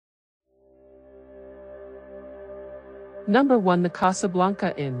Number 1. The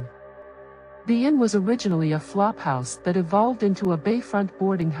Casablanca Inn. The inn was originally a flophouse that evolved into a bayfront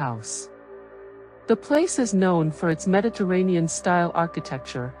boarding house. The place is known for its Mediterranean-style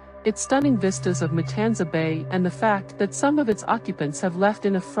architecture, its stunning vistas of Matanza Bay, and the fact that some of its occupants have left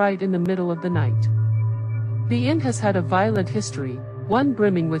in a fright in the middle of the night. The inn has had a violent history, one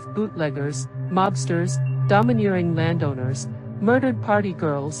brimming with bootleggers, mobsters, domineering landowners, murdered party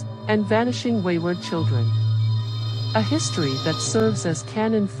girls, and vanishing wayward children. A history that serves as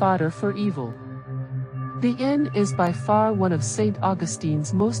cannon fodder for evil. The inn is by far one of St.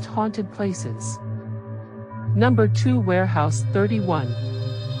 Augustine's most haunted places. Number 2. Warehouse 31.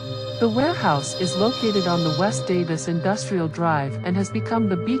 The warehouse is located on the West Davis Industrial Drive and has become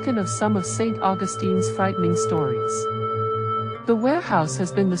the beacon of some of St. Augustine's frightening stories. The warehouse has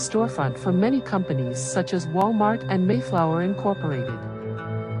been the storefront for many companies such as Walmart and Mayflower Incorporated.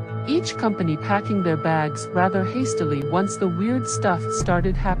 Each company packing their bags rather hastily once the weird stuff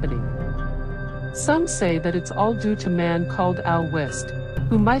started happening. Some say that it's all due to a man called Al West,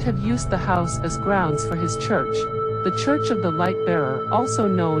 who might have used the house as grounds for his church, the Church of the Light Bearer, also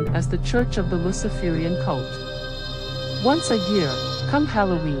known as the Church of the Luciferian Cult. Once a year, come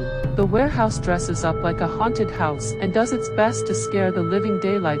Halloween, the warehouse dresses up like a haunted house and does its best to scare the living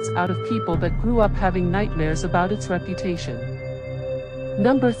daylights out of people that grew up having nightmares about its reputation.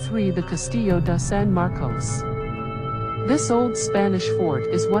 Number 3. The Castillo de San Marcos. This old Spanish fort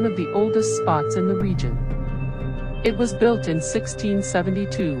is one of the oldest spots in the region. It was built in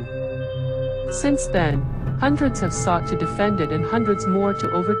 1672. Since then, hundreds have sought to defend it and hundreds more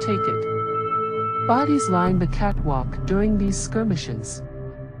to overtake it. Bodies line the catwalk during these skirmishes.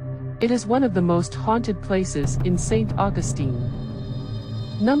 It is one of the most haunted places in St. Augustine.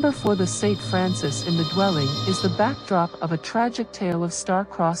 Number 4. The St. Francis in the Dwelling is the backdrop of a tragic tale of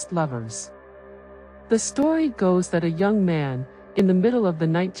star-crossed lovers. The story goes that a young man, in the middle of the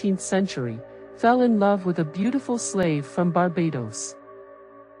 19th century, fell in love with a beautiful slave from Barbados.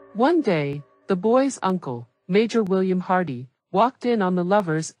 One day, the boy's uncle, Major William Hardy, walked in on the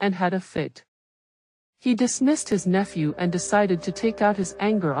lovers and had a fit. He dismissed his nephew and decided to take out his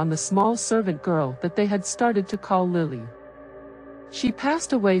anger on the small servant girl that they had started to call Lily. She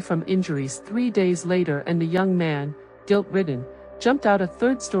passed away from injuries 3 days later, and the young man, guilt-ridden, jumped out a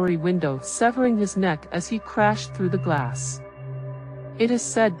third-story window, severing his neck as he crashed through the glass. It is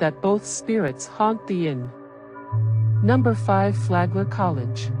said that both spirits haunt the inn. Number 5. Flagler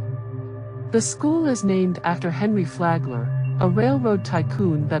College. The school is named after Henry Flagler, a railroad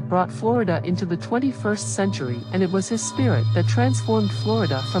tycoon that brought Florida into the 21st century, and it was his spirit that transformed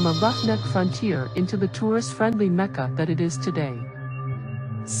Florida from a roughneck frontier into the tourist-friendly Mecca that it is today.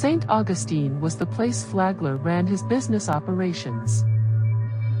 St. Augustine was the place Flagler ran his business operations.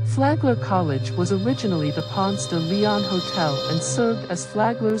 Flagler College was originally the Ponce de Leon Hotel and served as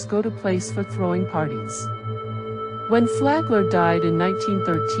Flagler's go-to place for throwing parties. When Flagler died in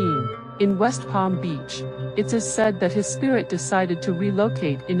 1913, in West Palm Beach, it is said that his spirit decided to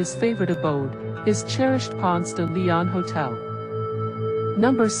relocate in his favorite abode, his cherished Ponce de Leon Hotel.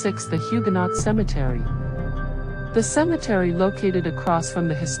 Number 6. The Huguenot Cemetery. The cemetery, located across from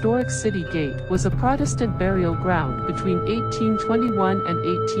the historic city gate, was a Protestant burial ground between 1821 and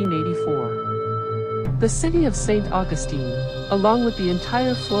 1884. The city of St. Augustine, along with the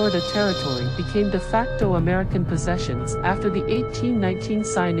entire Florida territory, became de facto American possessions after the 1819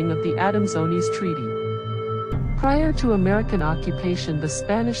 signing of the Adams-Onis Treaty. Prior to American occupation, the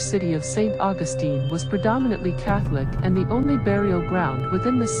Spanish city of St. Augustine was predominantly Catholic, and the only burial ground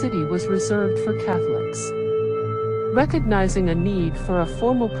within the city was reserved for Catholics. Recognizing a need for a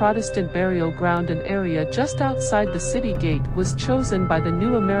formal Protestant burial ground, an area just outside the city gate was chosen by the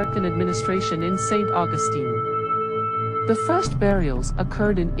new American administration in St. Augustine. The first burials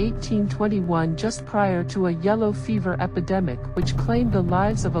occurred in 1821, just prior to a yellow fever epidemic which claimed the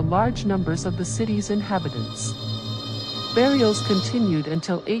lives of a large numbers of the city's inhabitants. Burials continued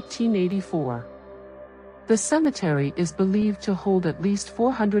until 1884. The cemetery is believed to hold at least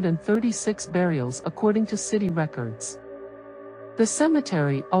 436 burials according to city records. The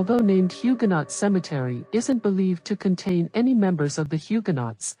cemetery, although named Huguenot Cemetery, isn't believed to contain any members of the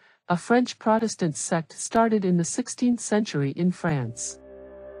Huguenots, a French Protestant sect started in the 16th century in France.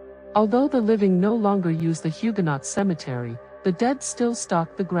 Although the living no longer use the Huguenot Cemetery, the dead still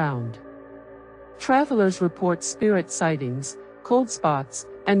stalk the ground. Travelers report spirit sightings, cold spots,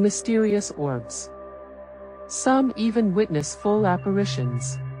 and mysterious orbs. Some even witness full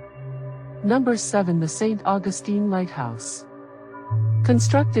apparitions. Number 7. The St. Augustine Lighthouse.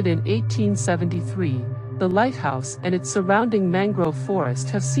 Constructed in 1873, the lighthouse and its surrounding mangrove forest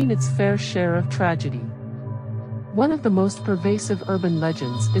have seen its fair share of tragedy. One of the most pervasive urban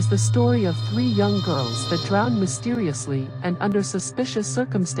legends is the story of three young girls that drowned mysteriously and under suspicious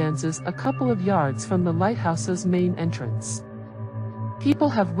circumstances a couple of yards from the lighthouse's main entrance. People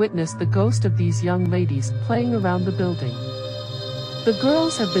have witnessed the ghost of these young ladies playing around the building. The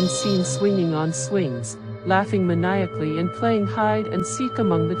girls have been seen swinging on swings, laughing maniacally and playing hide and seek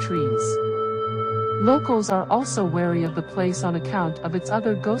among the trees. Locals are also wary of the place on account of its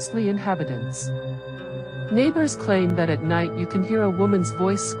other ghostly inhabitants. Neighbors claim that at night you can hear a woman's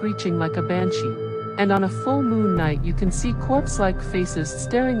voice screeching like a banshee, and on a full moon night you can see corpse-like faces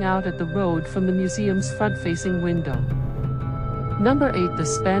staring out at the road from the museum's front-facing window. Number 8. The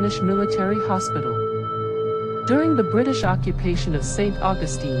Spanish Military Hospital. During the British occupation of St.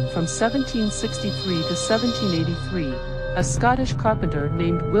 Augustine from 1763 to 1783, a Scottish carpenter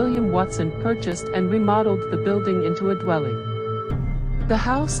named William Watson purchased and remodeled the building into a dwelling. The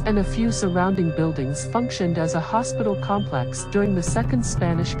house and a few surrounding buildings functioned as a hospital complex during the Second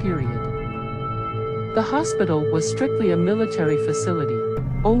Spanish period. The hospital was strictly a military facility.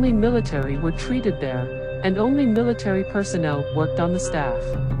 Only military were treated there, and only military personnel worked on the staff.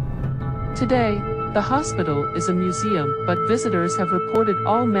 Today, the hospital is a museum, but visitors have reported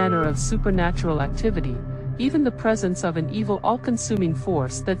all manner of supernatural activity, even the presence of an evil all-consuming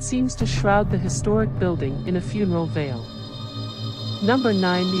force that seems to shroud the historic building in a funeral veil. Number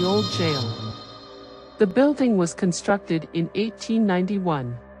 9. The Old Jail. The building was constructed in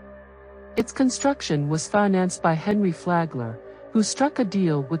 1891. Its construction was financed by Henry Flagler, who struck a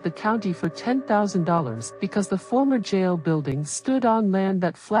deal with the county for $10,000 because the former jail building stood on land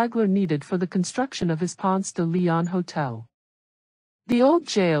that Flagler needed for the construction of his Ponce de Leon Hotel. The Old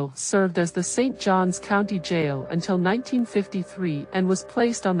Jail served as the St. Johns County Jail until 1953 and was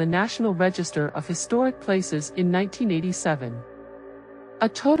placed on the National Register of Historic Places in 1987. A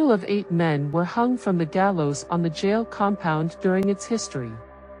total of 8 men were hung from the gallows on the jail compound during its history.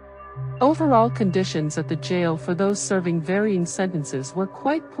 Overall conditions at the jail for those serving varying sentences were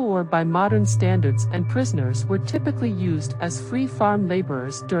quite poor by modern standards, and prisoners were typically used as free farm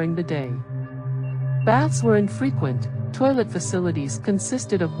laborers during the day. Baths were infrequent, toilet facilities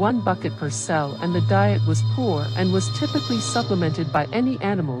consisted of 1 bucket per cell, and the diet was poor and was typically supplemented by any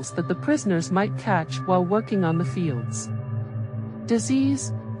animals that the prisoners might catch while working on the fields.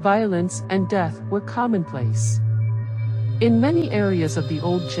 Disease, violence, and death were commonplace. In many areas of the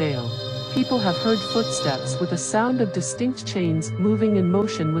old jail, people have heard footsteps with a sound of distinct chains moving in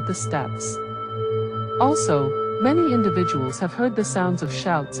motion with the steps. Also, many individuals have heard the sounds of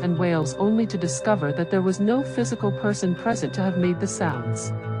shouts and wails only to discover that there was no physical person present to have made the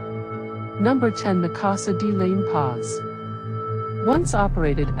sounds. Number 10. The Casa de Lane Paz. Once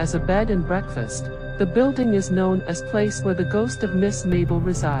operated as a bed and breakfast, the building is known as place where the ghost of Miss Mabel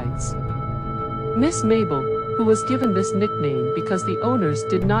resides. Miss Mabel, who was given this nickname because the owners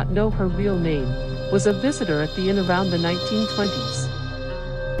did not know her real name, was a visitor at the inn around the 1920s.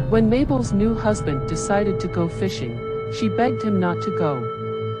 When Mabel's new husband decided to go fishing, she begged him not to go.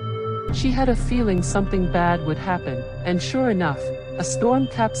 She had a feeling something bad would happen, and sure enough, a storm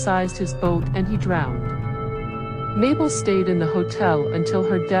capsized his boat and he drowned. Mabel stayed in the hotel until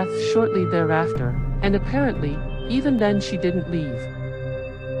her death shortly thereafter, and apparently, even then she didn't leave.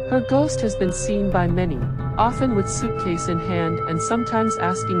 Her ghost has been seen by many, often with suitcase in hand and sometimes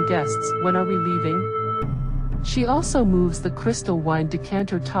asking guests, "When are we leaving?" She also moves the crystal wine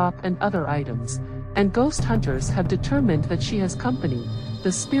decanter top and other items, and ghost hunters have determined that she has company.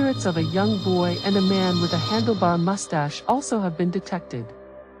 The spirits of a young boy and a man with a handlebar mustache also have been detected.